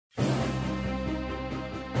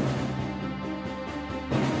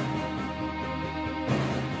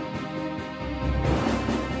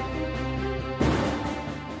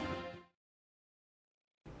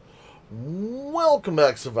Welcome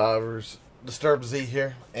back, survivors. Disturbed Z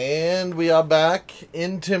here, and we are back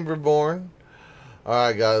in Timberborn.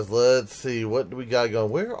 Alright guys, let's see, what do we got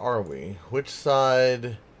going? Where are we? Which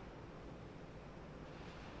side?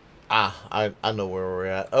 I know where we're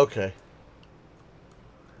at. Okay.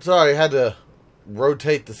 Sorry, I had to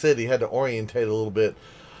rotate the city, had to orientate a little bit.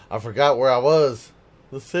 I forgot where I was.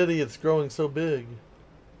 The city, it's growing so big.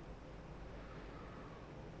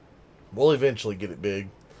 We'll eventually get it big.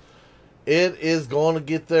 It is going to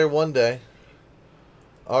get there one day.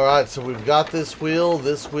 Alright, so we've got this wheel.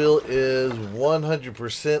 This wheel is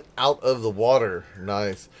 100% out of the water.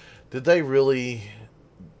 Nice. Did they really...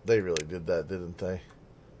 They really did that, didn't they?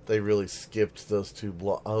 They really skipped those two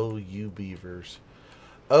blocks. Oh, you beavers.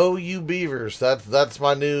 Oh, you beavers. That's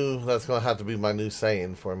my new... That's going to have to be my new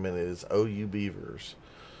saying for a minute is, oh, you beavers.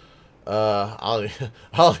 I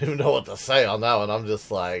don't even know what to say on that one. I'm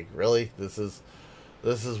just like, really? This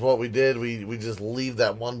is what we did. We just leave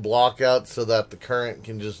that one block out so that the current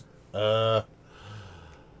can just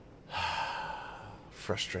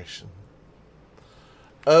frustration.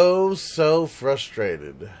 Oh, so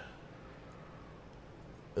frustrated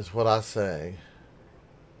is what I say.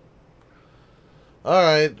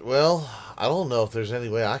 Alright, well, I don't know if there's any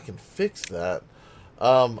way I can fix that.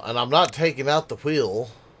 And I'm not taking out the wheel.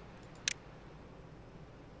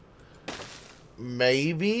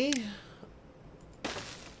 Maybe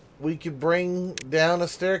we could bring down a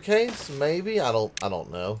staircase. Maybe I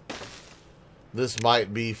don't know. This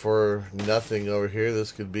might be for nothing over here.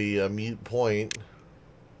 This could be a mute point.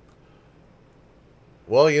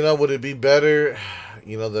 Well, you know, would it be better?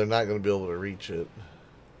 You know, they're not going to be able to reach it.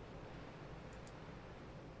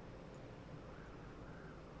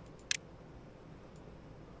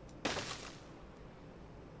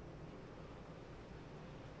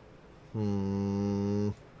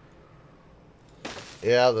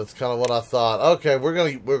 Yeah, that's kind of what I thought. Okay, we're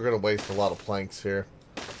gonna waste a lot of planks here.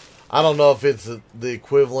 I don't know if it's the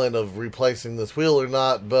equivalent of replacing this wheel or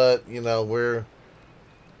not, but you know we're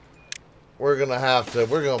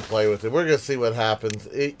gonna play with it. We're gonna see what happens.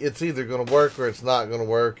 It's either gonna work or it's not gonna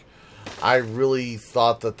work. I really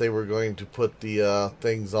thought that they were going to put the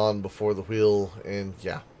things on before the wheel, and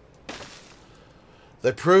yeah.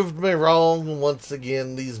 They proved me wrong once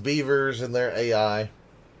again, these beavers and their AI.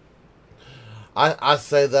 I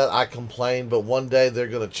say that, I complain, but one day they're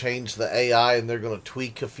going to change the AI and they're going to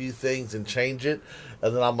tweak a few things and change it.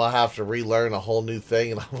 And then I'm going to have to relearn a whole new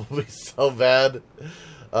thing and I'm going to be so bad.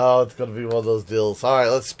 Oh, it's going to be one of those deals. Alright,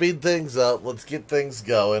 let's speed things up. Let's get things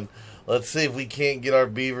going. Let's see if we can't get our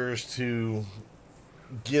beavers to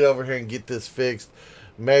get over here and get this fixed.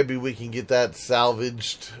 Maybe we can get that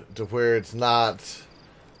salvaged to where it's not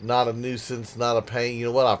a nuisance, not a pain. You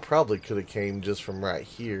know what? I probably could have came just from right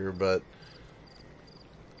here, but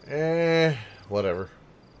whatever.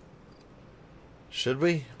 Should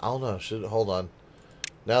we? I don't know. Hold on.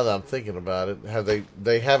 Now that I'm thinking about it,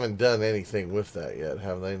 they haven't done anything with that yet,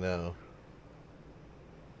 have they? No.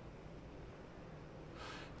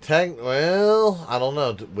 Well, I don't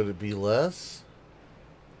know. Would it be less?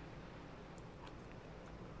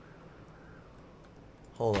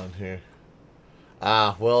 Hold on here.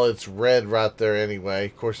 Well, it's red right there anyway.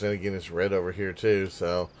 Of course, then again, it's red over here too,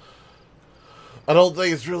 so I don't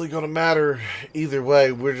think it's really going to matter either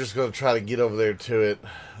way. We're just going to try to get over there to it.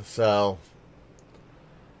 So,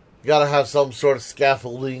 got to have some sort of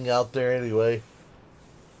scaffolding out there anyway.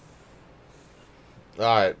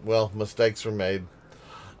 Alright, well, mistakes were made.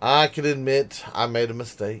 I can admit I made a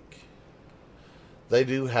mistake. They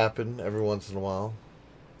do happen every once in a while.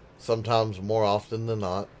 Sometimes more often than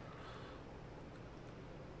not.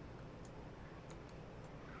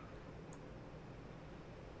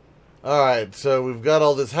 Alright, so we've got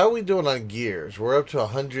all this. How are we doing on gears? We're up to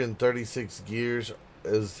 136 gears.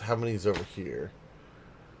 How many is over here?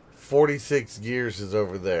 46 gears is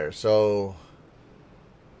over there. So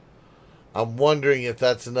I'm wondering if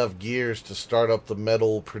that's enough gears to start up the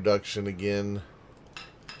metal production again.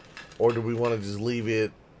 Or do we want to just leave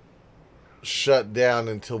it shut down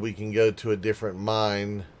until we can go to a different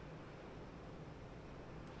mine?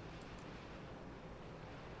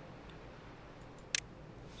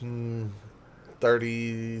 It'd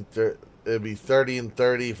be 30 and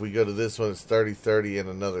 30. If we go to this one, it's 30, 30, and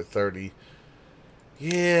another 30.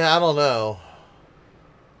 Yeah, I don't know.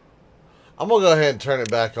 I'm going to go ahead and turn it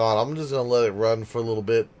back on. I'm just going to let it run for a little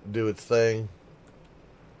bit, do its thing.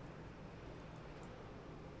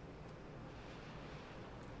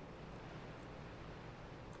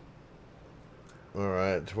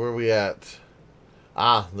 Alright, where are we at?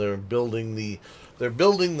 They're building the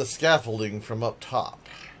scaffolding from up top.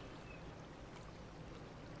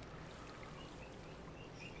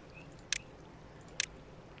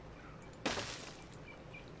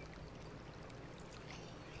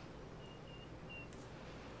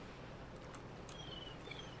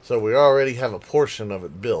 So we already have a portion of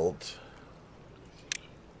it built.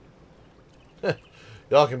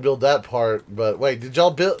 Y'all can build that part, but wait, did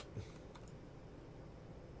y'all build...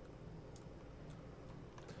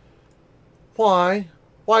 Why?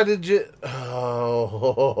 Why did you...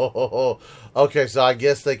 Oh, okay, so I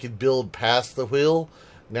guess they could build past the wheel.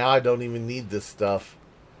 Now I don't even need this stuff.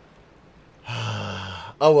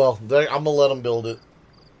 Oh well, I'm going to let them build it.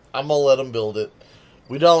 I'm going to let them build it.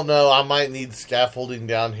 We don't know. I might need scaffolding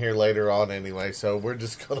down here later on anyway, so we're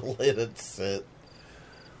just going to let it sit.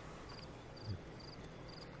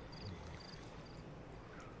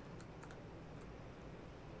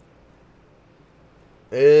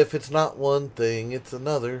 If it's not one thing, it's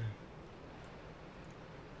another.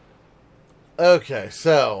 Okay,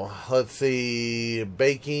 so let's see.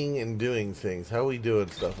 Baking and doing things. How are we doing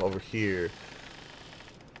stuff over here?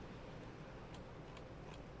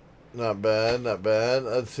 Not bad, not bad.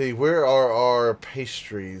 Let's see. Where are our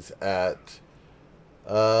pastries at?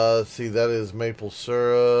 Let's see. That is maple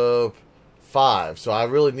syrup 5. So I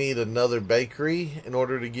really need another bakery in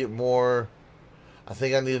order to get more. I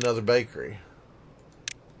think I need another bakery.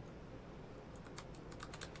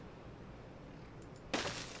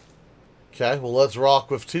 Okay, well, let's rock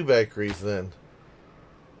with 2 bakeries then.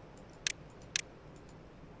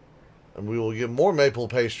 And we will get more maple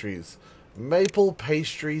pastries. Maple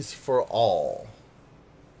pastries for all.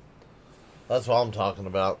 That's what I'm talking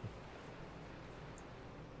about.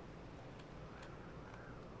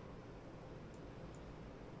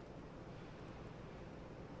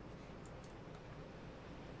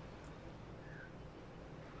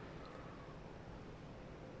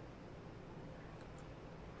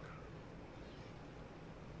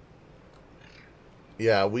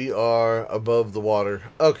 Yeah, we are above the water.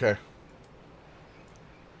 Okay.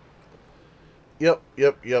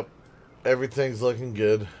 Yep. Everything's looking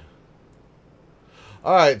good.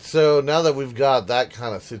 Alright, so now that we've got that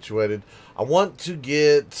kind of situated, I want to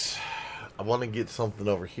get something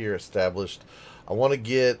over here established. I want to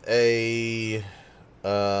get a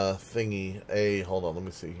thingy. Hold on, let me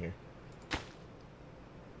see here.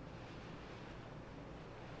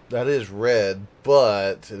 That is red,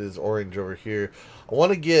 but it is orange over here. I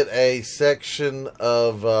want to get a section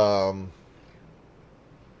of,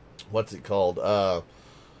 what's it called? I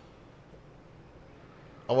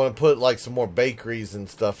want to put like some more bakeries and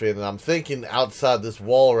stuff in. And I'm thinking outside this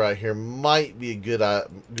wall right here might be a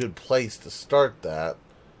good place to start that.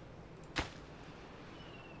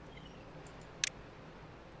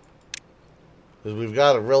 Because we've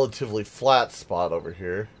got a relatively flat spot over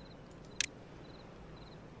here.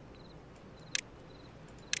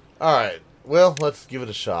 Alright, well, let's give it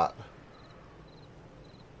a shot.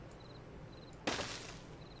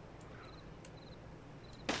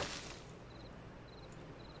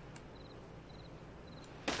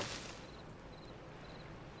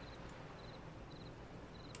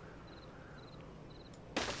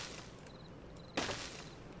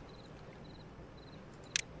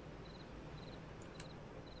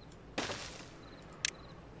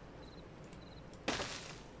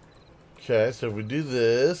 Okay, so if we do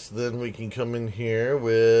this, then we can come in here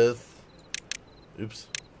with,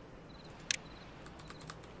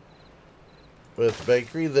 with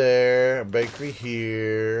bakery there, bakery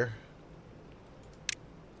here.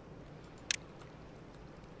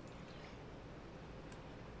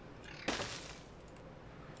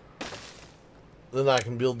 Then I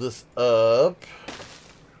can build this up,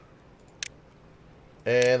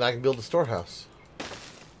 and I can build a storehouse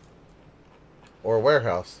or a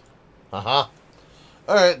warehouse.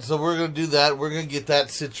 Alright, so we're going to do that. We're going to get that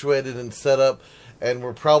situated and set up. And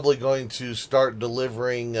we're probably going to start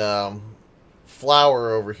delivering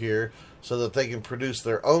flour over here so that they can produce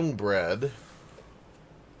their own bread.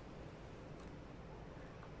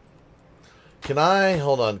 Can I,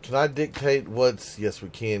 hold on, can I dictate what's, yes we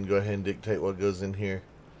can, go ahead and dictate what goes in here.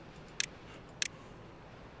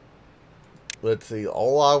 Let's see,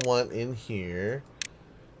 all I want in here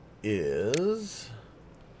is...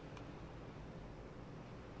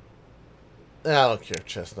 I don't care if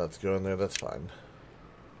chestnuts go in there, that's fine.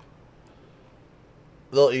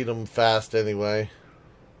 They'll eat them fast anyway.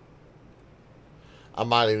 I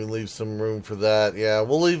might even leave some room for that. Yeah,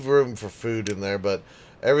 we'll leave room for food in there, but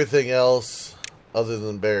everything else, other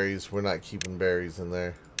than berries, we're not keeping berries in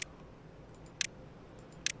there.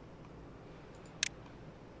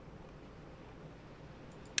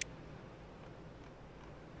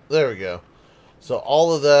 There we go. So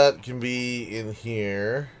all of that can be in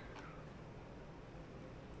here.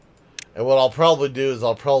 And what I'll probably do is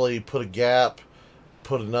I'll probably put a gap,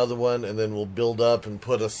 put another one, and then we'll build up and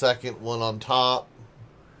put a second one on top.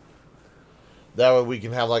 That way we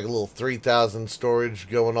can have like a little 3,000 storage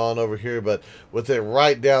going on over here. But with it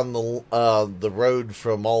right down the road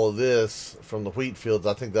from all of this, from the wheat fields,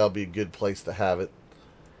 I think that'll be a good place to have it.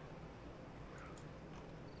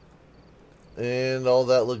 And all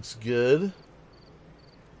that looks good.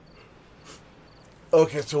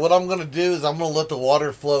 Okay, so what I'm going to do is I'm going to let the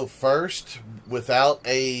water flow first without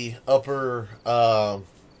a upper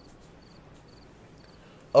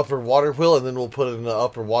water wheel, and then we'll put it in the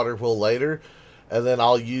upper water wheel later. And then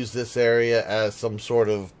I'll use this area as some sort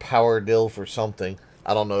of power dill for something.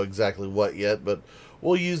 I don't know exactly what yet, but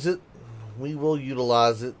we'll use it. We will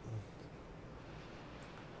utilize it.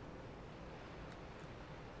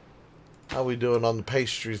 How we doing on the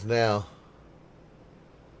pastries now?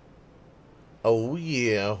 Oh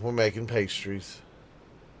yeah, we're making pastries.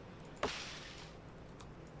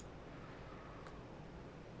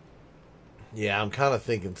 Yeah, I'm kind of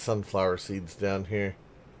thinking sunflower seeds down here.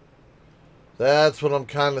 That's what I'm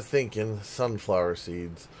kind of thinking, sunflower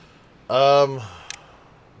seeds. Farmhouse.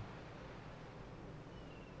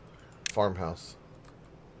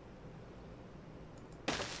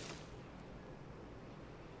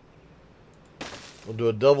 We'll do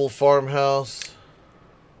a double farmhouse.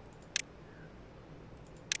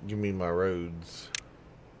 Give me my roads.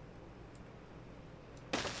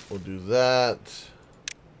 We'll do that.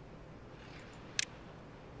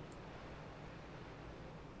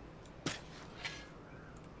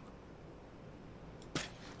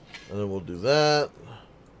 And then we'll do that.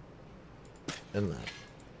 And that.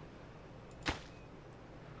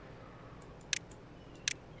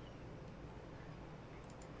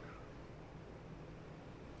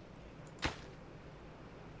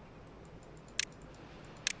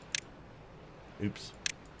 Oops.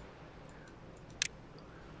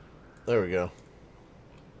 There we go.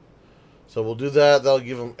 So we'll do that. That'll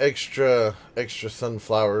give them extra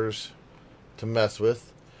sunflowers to mess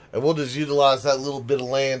with. And we'll just utilize that little bit of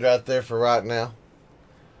land right there for right now.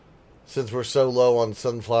 Since we're so low on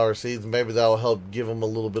sunflower seeds, maybe that'll help give them a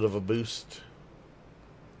little bit of a boost.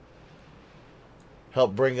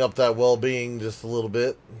 Help bring up that well-being just a little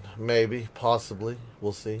bit. Maybe, possibly.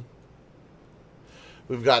 We'll see.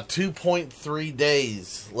 We've got 2.3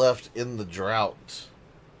 days left in the drought.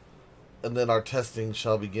 And then our testing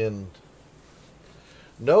shall begin.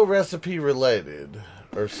 No recipe related.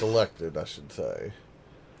 Or selected, I should say.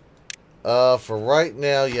 For right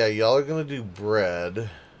now, yeah, y'all are going to do bread.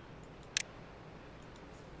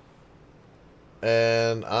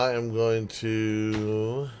 And I am going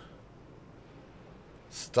to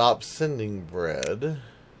stop sending bread.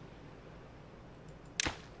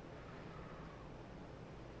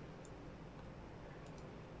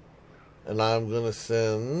 And I'm going to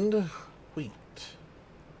send wheat.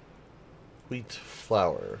 Wheat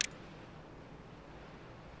flour.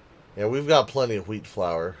 Yeah, we've got plenty of wheat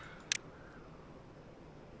flour.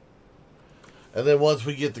 And then once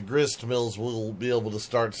we get the grist mills, we'll be able to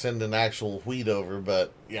start sending actual wheat over.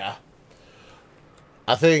 But yeah,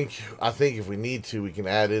 I think if we need to, we can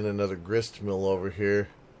add in another grist mill over here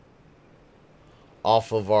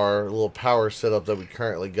off of our little power setup that we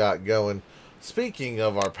currently got going. Speaking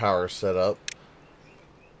of our power setup,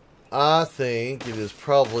 I think it is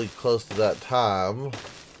probably close to that time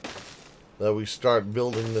that we start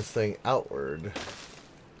building this thing outward.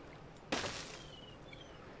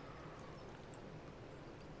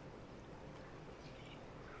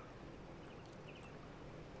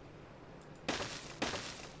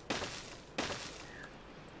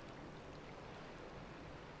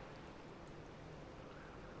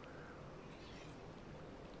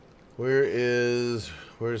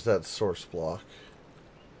 Where's that source block?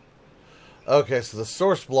 Okay, so the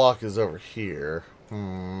source block is over here.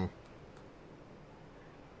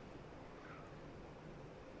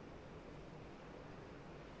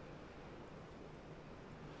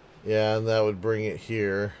 Yeah, and that would bring it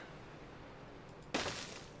here.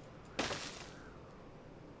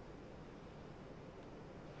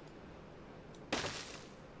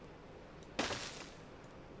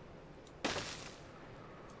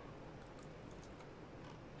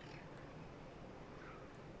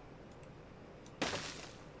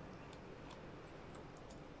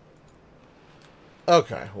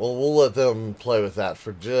 Okay, well, we'll let them play with that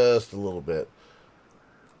for just a little bit.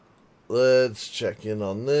 Let's check in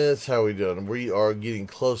on this. How are we doing? We are getting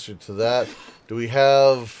closer to that. Do we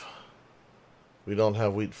have... We don't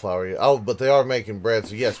have wheat flour yet. Oh, but they are making bread,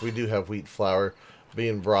 so yes, we do have wheat flour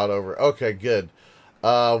being brought over. Okay, good.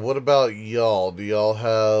 What about y'all? Do y'all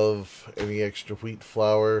have any extra wheat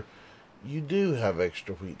flour? You do have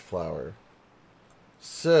extra wheat flour.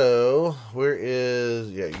 So, where is...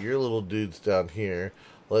 Yeah, your little dude's down here.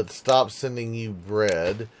 Let's stop sending you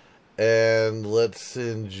bread. And let's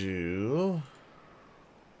send you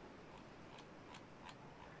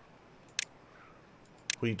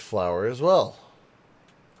wheat flour as well.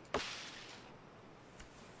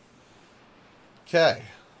 Okay.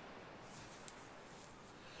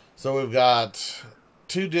 So we've got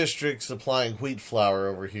 2 districts supplying wheat flour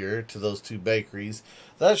over here to those 2 bakeries.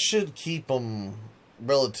 That should keep them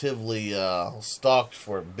relatively stocked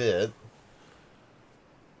for a bit.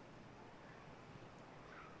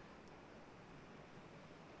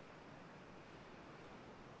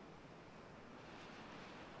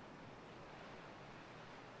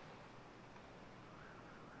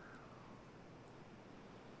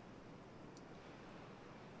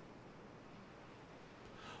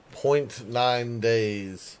 .9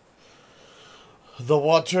 days. The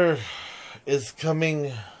water is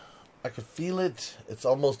coming. I can feel it. It's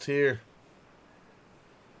almost here.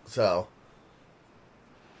 So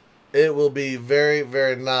it will be very,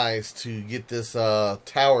 very nice to get this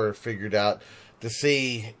tower figured out to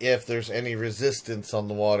see if there's any resistance on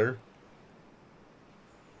the water.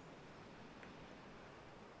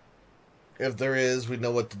 If there is, we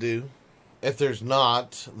know what to do. If there's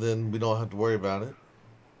not, then we don't have to worry about it.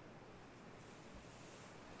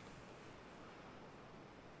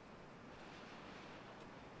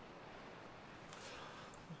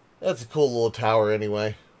 That's a cool little tower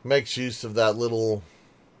anyway. Makes use of that little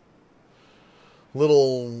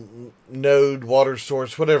node, water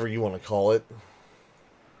source, whatever you want to call it.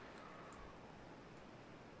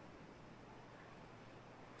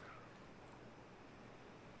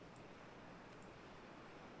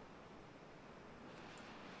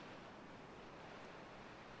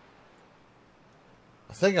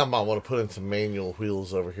 I think I might want to put in some manual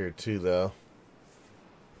wheels over here too, though.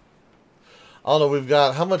 I don't know, we've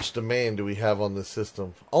got, how much demand do we have on this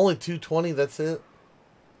system? Only 220, that's it?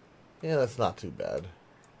 Yeah, that's not too bad.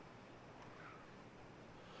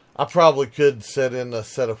 I probably could set in a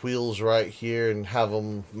set of wheels right here and have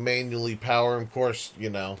them manually power. Of course,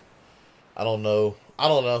 you know, I don't know.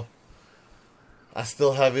 I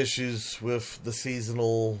still have issues with the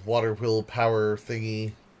seasonal Waterwheel power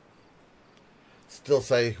thingy. Still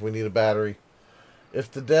say we need a battery.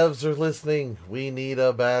 If the devs are listening, we need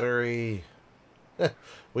a battery.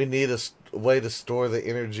 We need a way to store the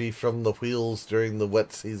energy from the wheels during the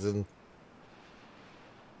wet season.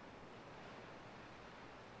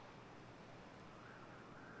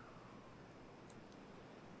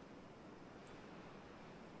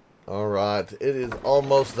 Alright, it is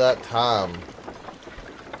almost that time.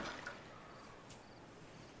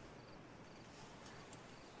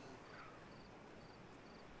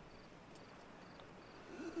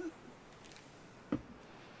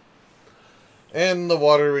 And the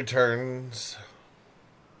water returns.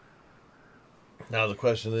 Now the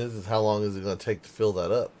question is how long is it going to take to fill that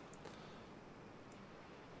up?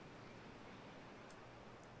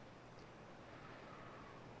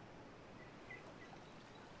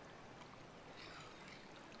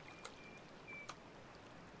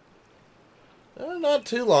 Not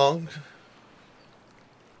too long.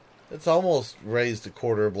 It's almost raised a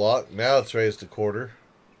quarter block. Now it's raised a quarter.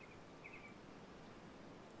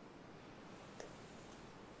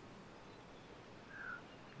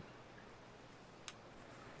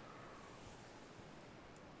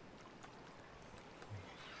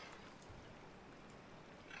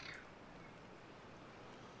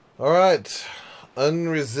 Alright,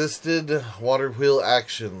 unresisted water wheel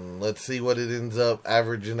action. Let's see what it ends up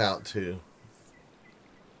averaging out to.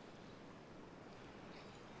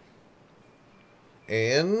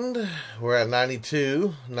 And we're at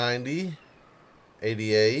 92, 90,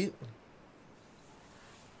 88.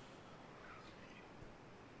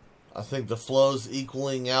 I think the flow's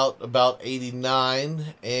equaling out about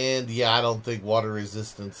 89. And yeah, I don't think water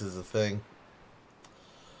resistance is a thing.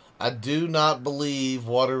 I do not believe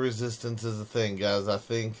water resistance is a thing, guys. I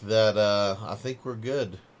think that I think we're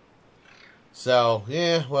good. So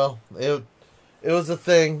yeah, well, it was a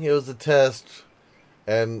thing. It was a test,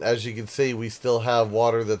 and as you can see, we still have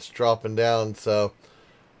water that's dropping down, so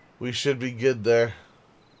we should be good there.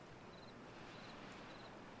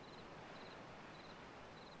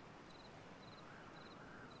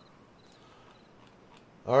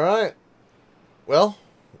 All right. Well,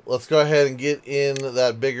 let's go ahead and get in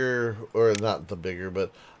that bigger, or not the bigger,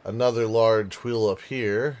 but another large wheel up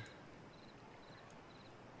here.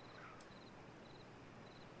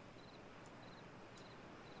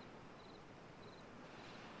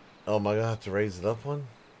 Oh, am I going to have to raise it up one?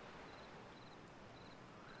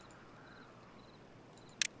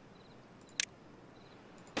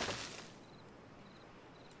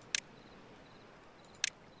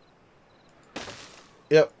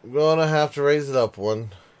 Yep, gonna have to raise it up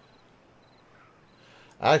one.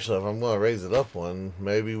 Actually, if I'm gonna raise it up one,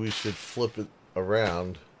 maybe we should flip it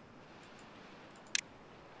around.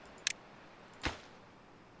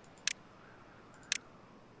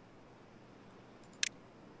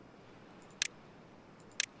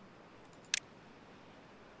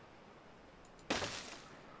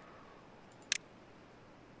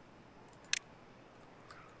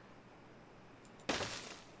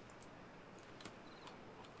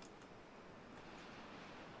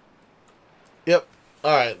 Yep.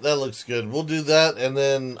 Alright, that looks good. We'll do that, and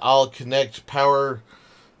then I'll connect power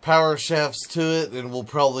shafts to it, and we'll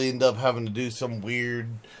probably end up having to do some weird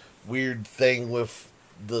thing with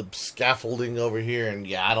the scaffolding over here, and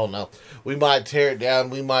yeah, I don't know. We might tear it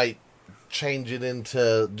down. We might change it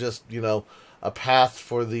into just, you know, a path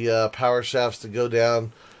for the power shafts to go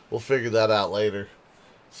down. We'll figure that out later.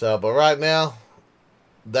 So, but right now,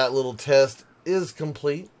 that little test is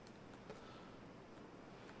complete.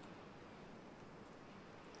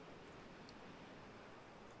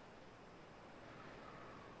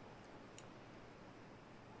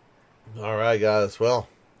 Alright, guys. Well,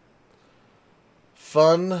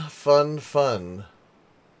 fun.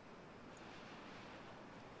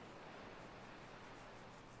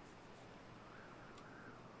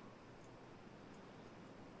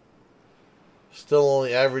 Still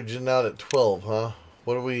only averaging out at 12, huh?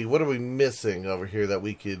 What are we missing over here that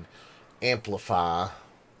we could amplify?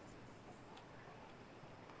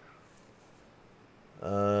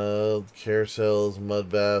 Carousels, mud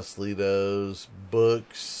baths, Lidos,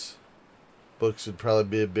 books. Books would probably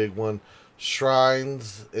be a big one.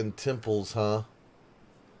 Shrines and temples, huh?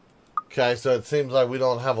 Okay, so it seems like we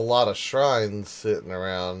don't have a lot of shrines sitting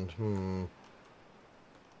around.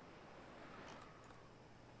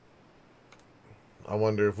 I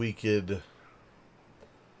wonder if we could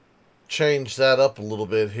change that up a little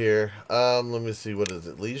bit here. Let me see. What is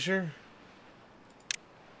it? Leisure?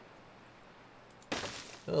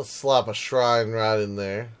 I'll slap a shrine right in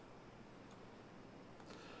there.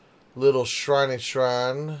 Little shriney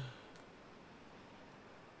shrine.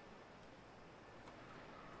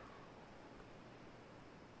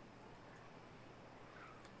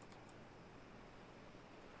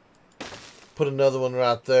 Put another one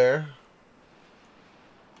right there.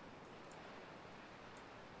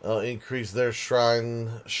 I'll increase their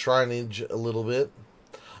shrinage a little bit.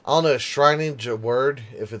 I don't know, is shrinage a word?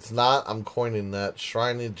 If it's not, I'm coining that.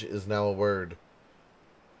 Shrinage is now a word.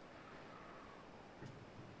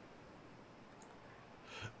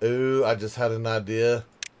 Ooh, I just had an idea.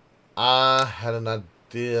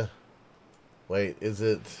 Wait, is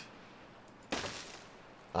it?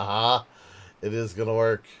 Aha. It is gonna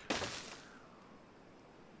work.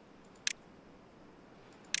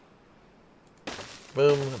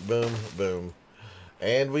 Boom, boom, boom.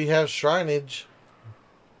 And we have shrinage.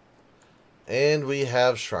 And we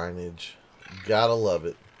have shrinage. Gotta love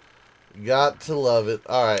it. Got to love it.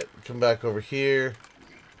 Alright, come back over here.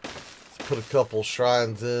 Let's put a couple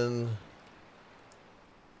shrines in.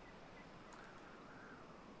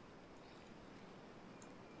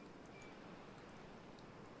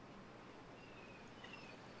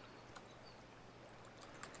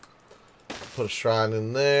 Put a shrine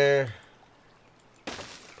in there.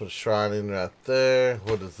 Put a shrine in right there.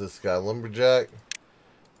 What is this guy? Lumberjack.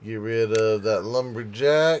 Get rid of that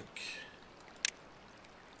lumberjack.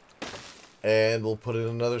 And we'll put in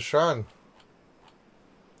another shrine.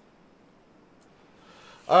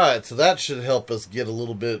 Alright, so that should help us get a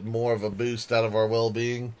little bit more of a boost out of our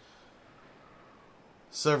well-being.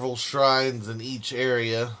 Several shrines in each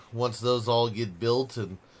area. Once those all get built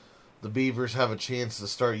and the beavers have a chance to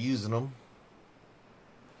start using them,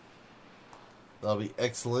 that'll be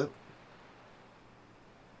excellent.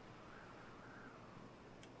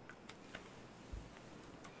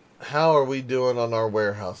 How are we doing on our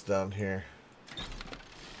warehouse down here?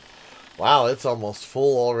 Wow, it's almost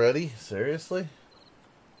full already. Seriously?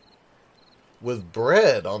 With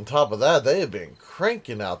bread on top of that, they have been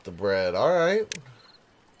cranking out the bread. Alright.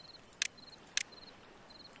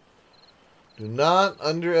 Do not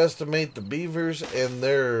underestimate the beavers and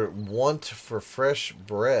their want for fresh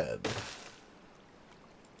bread.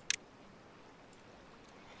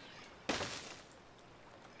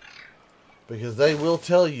 Because they will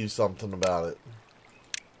tell you something about it.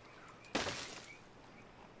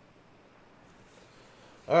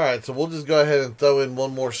 Alright, so we'll just go ahead and throw in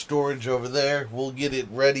one more storage over there. We'll get it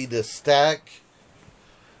ready to stack.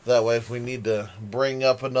 That way if we need to bring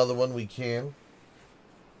up another one, we can.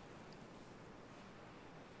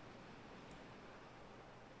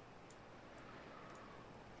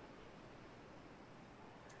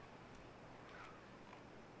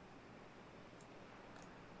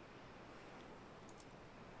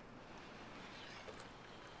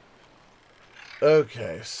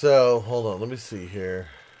 Okay, so hold on, let me see here.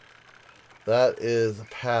 That is a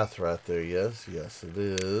path right there. Yes, yes, it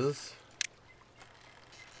is.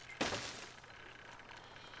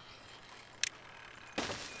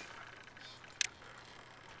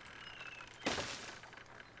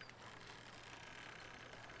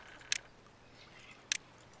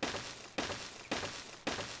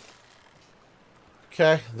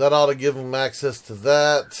 Okay, that ought to give them access to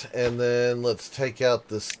that. And then let's take out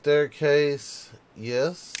the staircase.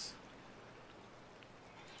 Yes.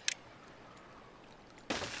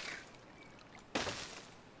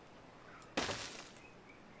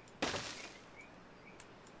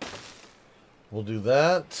 We'll do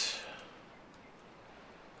that.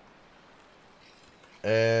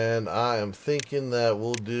 And I am thinking that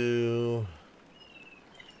we'll do...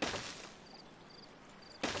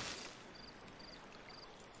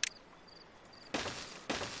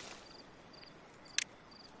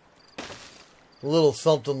 a little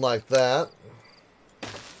something like that.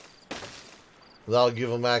 That'll give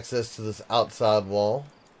them access to this outside wall.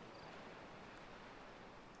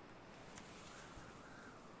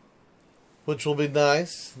 Which will be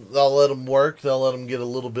nice. They'll let them work. They'll let them get a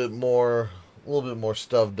little bit more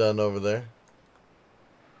stuff done over there.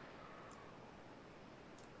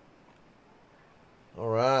 All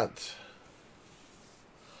right.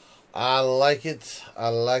 I like it. I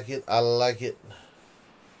like it. I like it.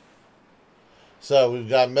 So we've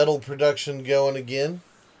got metal production going again.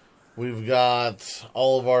 We've got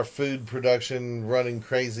all of our food production running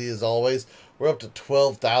crazy as always. We're up to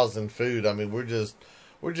 12,000 food. I mean, we're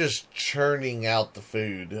just churning out the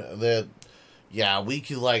food. That, yeah, we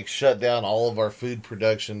could like shut down all of our food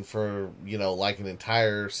production for, you know, like an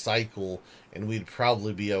entire cycle, and we'd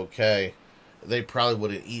probably be okay. They probably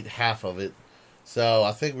wouldn't eat half of it. So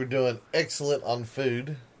I think we're doing excellent on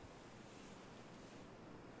food.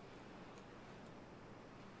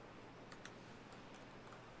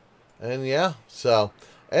 And yeah, so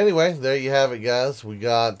anyway, there you have it, guys. We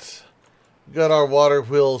got our water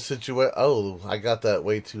wheel situation. Oh, I got that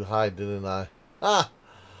way too high, didn't I? Ah,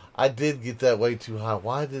 I did get that way too high.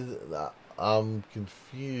 Why did it, I'm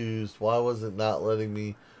confused. Why was it not letting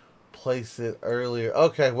me place it earlier?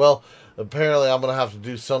 Okay, well, apparently I'm gonna have to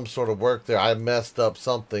do some sort of work there. I messed up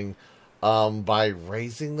something by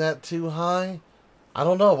raising that too high. I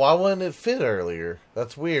don't know. Why wouldn't it fit earlier?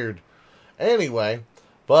 That's weird. Anyway.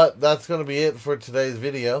 But that's going to be it for today's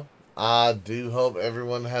video. I do hope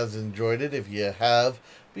everyone has enjoyed it. If you have,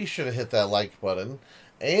 be sure to hit that like button.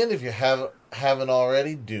 And if you haven't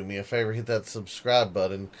already, do me a favor, hit that subscribe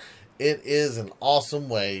button. It is an awesome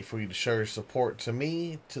way for you to show your support to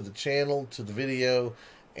me, to the channel, to the video,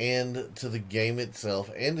 and to the game itself.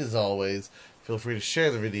 And as always, feel free to share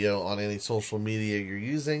the video on any social media you're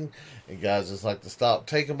using. And guys, just like to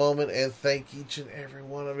take a moment and thank each and every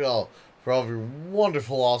one of y'all for all of your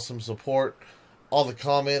wonderful, awesome support, all the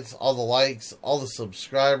comments, all the likes, all the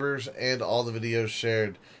subscribers, and all the videos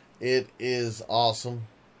shared. It is awesome,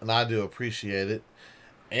 and I do appreciate it.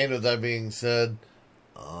 And with that being said,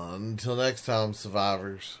 until next time,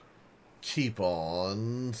 survivors, keep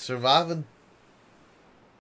on surviving.